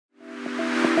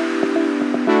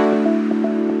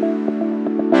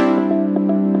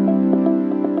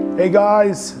Hey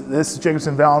guys, this is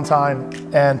Jacobsen Valentine,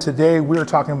 and today we're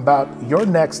talking about your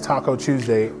next Taco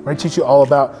Tuesday. We're gonna teach you all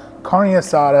about carne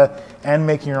asada and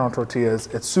making your own tortillas.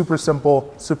 It's super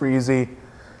simple, super easy,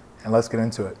 and let's get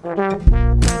into it.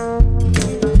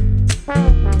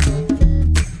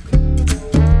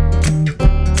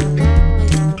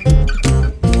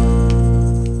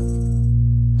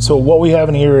 So what we have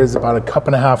in here is about 1.5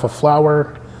 cups of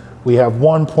flour. We have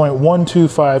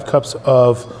 1.125 cups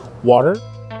of water.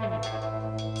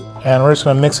 And we're just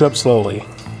gonna mix it up slowly.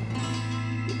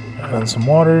 Add in some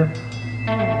water.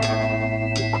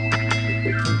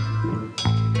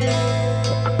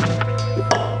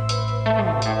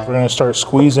 We're gonna start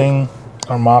squeezing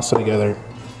our masa together.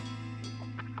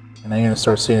 And then you're gonna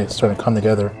start seeing it starting to come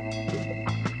together.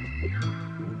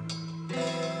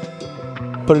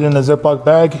 Put it in a Ziplock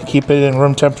bag, keep it in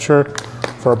room temperature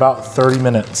for about 30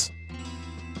 minutes.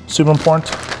 Super important,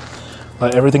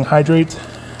 let everything hydrate.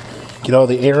 Get all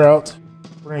the air out.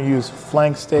 We're gonna use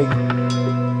flank steak.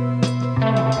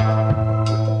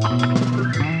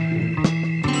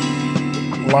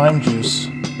 Lime juice.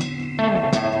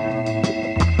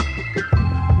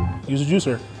 Use a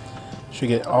juicer. Should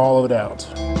get all of it out.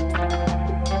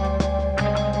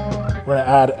 We're gonna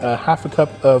add 1/2 cup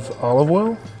of olive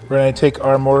oil. We're gonna take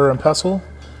our mortar and pestle.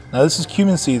 Now this is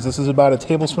cumin seeds. This is about 1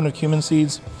 tablespoon of cumin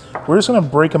seeds. We're just gonna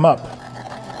break them up.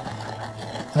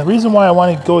 And the reason why I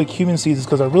want to go with cumin seeds is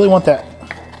because I really want that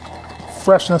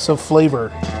freshness of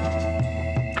flavor.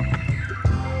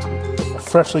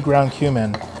 Freshly ground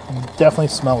cumin. You can definitely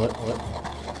smell it.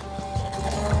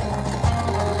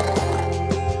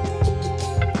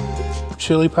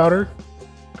 Chili powder.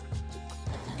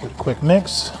 Give it a quick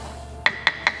mix.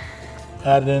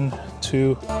 Add it in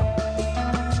to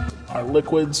our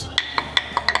liquids.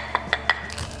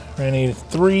 We're gonna need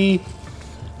 3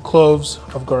 cloves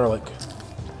of garlic.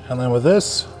 And then with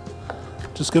this,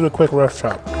 just give it a quick rough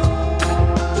chop.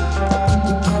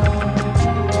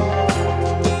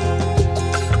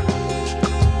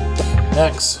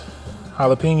 Next,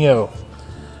 jalapeno.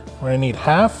 We're gonna need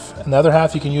 1/2, and the other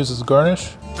 1/2 you can use as a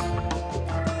garnish.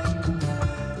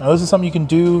 Now this is something you can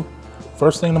do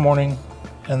first thing in the morning,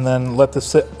 and then let this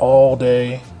sit all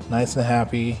day, nice and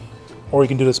happy, or you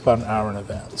can do this about an hour in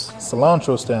advance.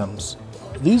 Cilantro stems.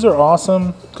 These are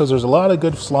awesome because there's a lot of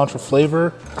good cilantro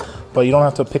flavor, but you don't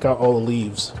have to pick out all the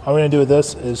leaves. All we're gonna do with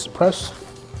this is press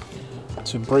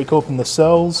to break open the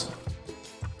cells.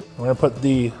 We're gonna put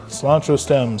the cilantro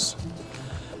stems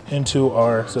into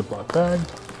our Ziploc bag.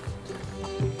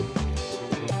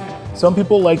 Some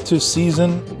people like to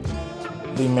season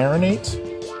the marinate.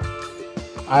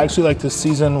 I actually like to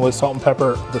season with salt and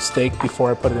pepper the steak before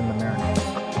I put it in the marinade.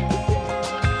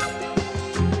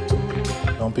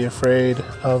 Don't be afraid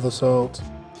of the salt.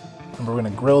 And we're gonna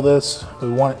grill this. We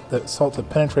want the salt to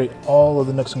penetrate all of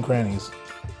the nooks and crannies.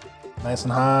 Nice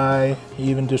and high,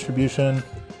 even distribution.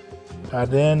 Add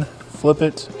it in, flip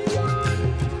it.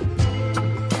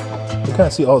 You kind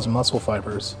of see all those muscle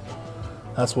fibers.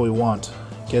 That's what we want.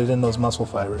 Get it in those muscle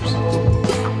fibers.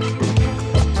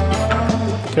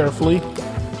 Carefully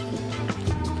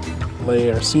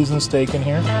lay our seasoned steak in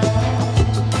here.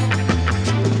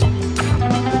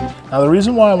 Now the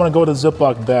reason why I want to go to the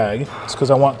Ziploc bag is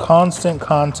because I want constant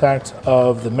contact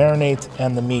of the marinade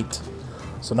and the meat,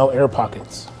 so no air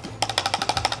pockets.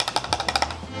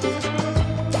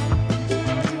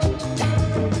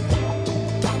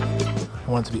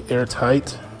 I want it to be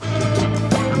airtight.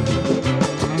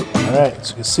 All right, so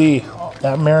you can see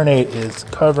that marinade is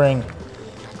covering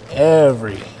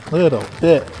every little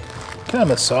bit. Kind of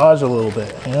massage a little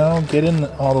bit, you know, get in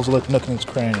all those nooks and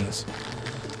crannies.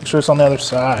 Make sure it's on the other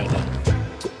side.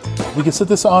 We can sit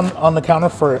this on the counter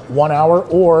for 1 hour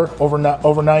or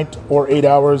overnight or 8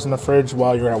 hours in the fridge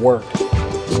while you're at work.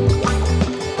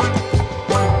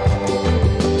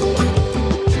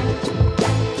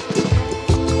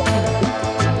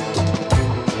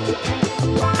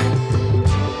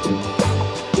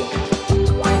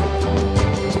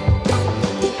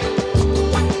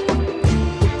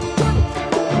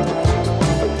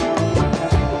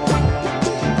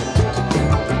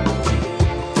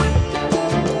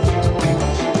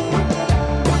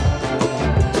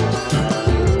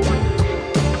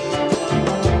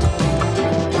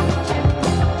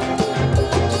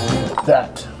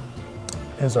 That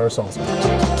is our salsa.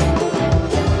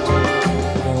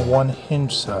 And one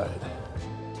hinge side.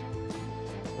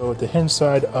 Go with the hinge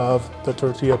side of the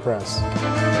tortilla press.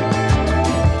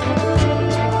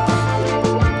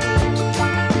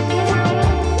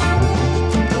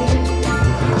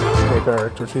 Take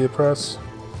our tortilla press.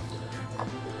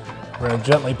 We're going to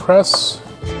gently press.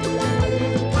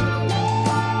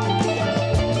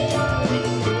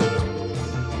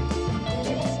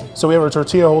 So we have our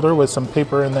tortilla holder with some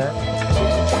paper in there.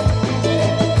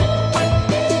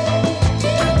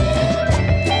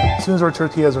 As soon as our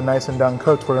tortillas are nice and done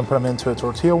cooked, we're gonna put them into a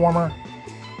tortilla warmer.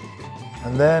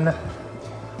 And then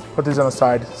put these on the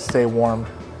side, stay warm.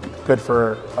 Good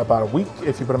for about a week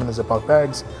if you put them in the Ziploc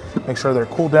bags. Make sure they're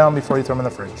cooled down before you throw them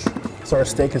in the fridge. So our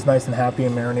steak is nice and happy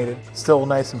and marinated. Still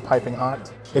nice and piping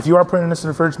hot. If you are putting this in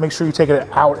the fridge, make sure you take it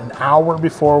out an hour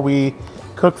before we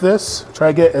cook this. Try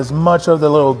to get as much of the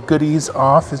little goodies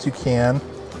off as you can.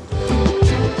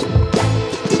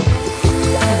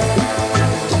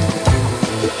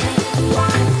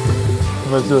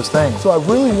 Let's do this thing. So I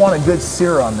really want a good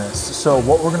sear on this. So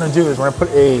what we're gonna do is we're gonna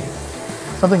put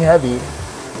something heavy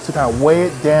to kind of weigh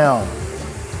it down.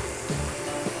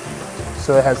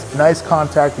 So it has nice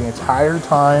contact the entire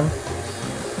time.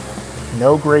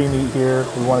 No gray meat here.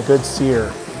 We want a good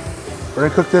sear. We're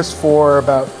gonna cook this for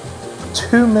about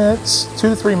 2 minutes, 2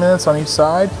 to 3 minutes on each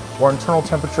side. Our internal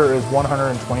temperature is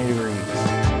 120 degrees.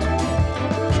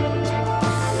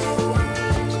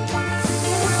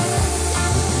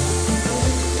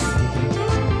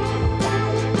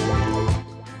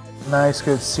 Nice,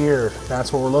 good sear.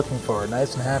 That's what we're looking for. A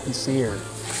nice and happy sear.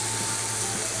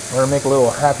 We're gonna make a little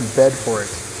happy bed for it.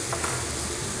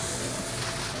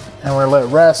 And we're gonna let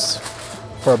it rest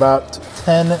for about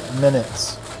 10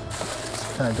 minutes.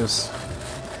 Kind of just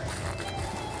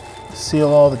seal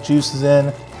all the juices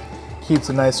in. Keeps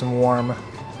it nice and warm,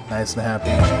 nice and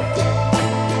happy.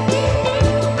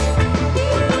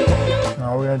 And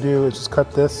all we're gonna do is just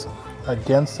cut this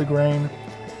against the grain,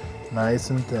 nice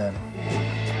and thin.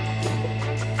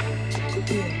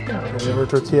 Give our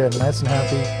tortilla nice and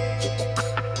happy.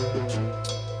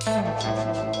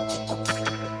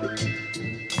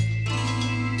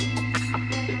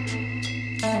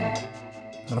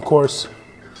 And of course,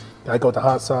 gotta go with the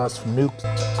hot sauce from Nuke.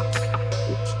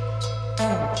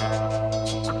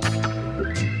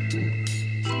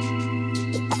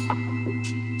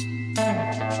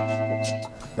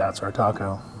 That's our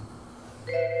taco.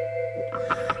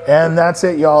 And that's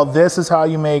it, y'all. This is how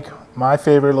you make my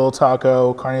favorite little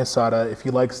taco, carne asada. If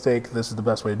you like steak, this is the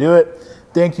best way to do it.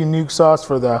 Thank you, Nuke Sauce,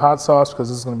 for the hot sauce, because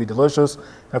this is gonna be delicious.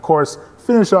 And of course,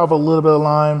 finish off a little bit of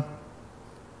lime.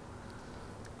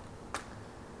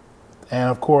 And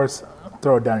of course,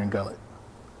 throw it down your gullet.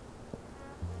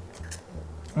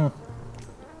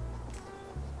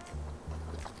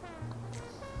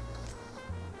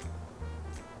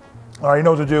 All right, you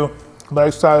know what to do.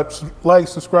 Like,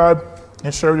 subscribe,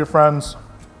 and share with your friends.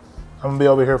 I'm gonna be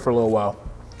over here for a little while.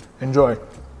 Enjoy.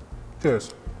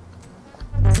 Cheers.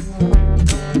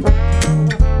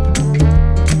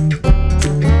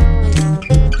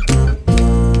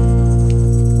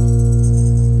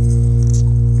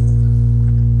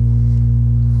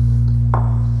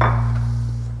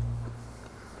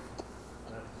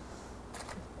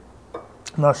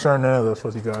 I'm not sharing any of this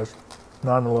with you guys.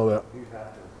 Not in a little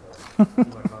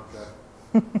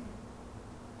bit.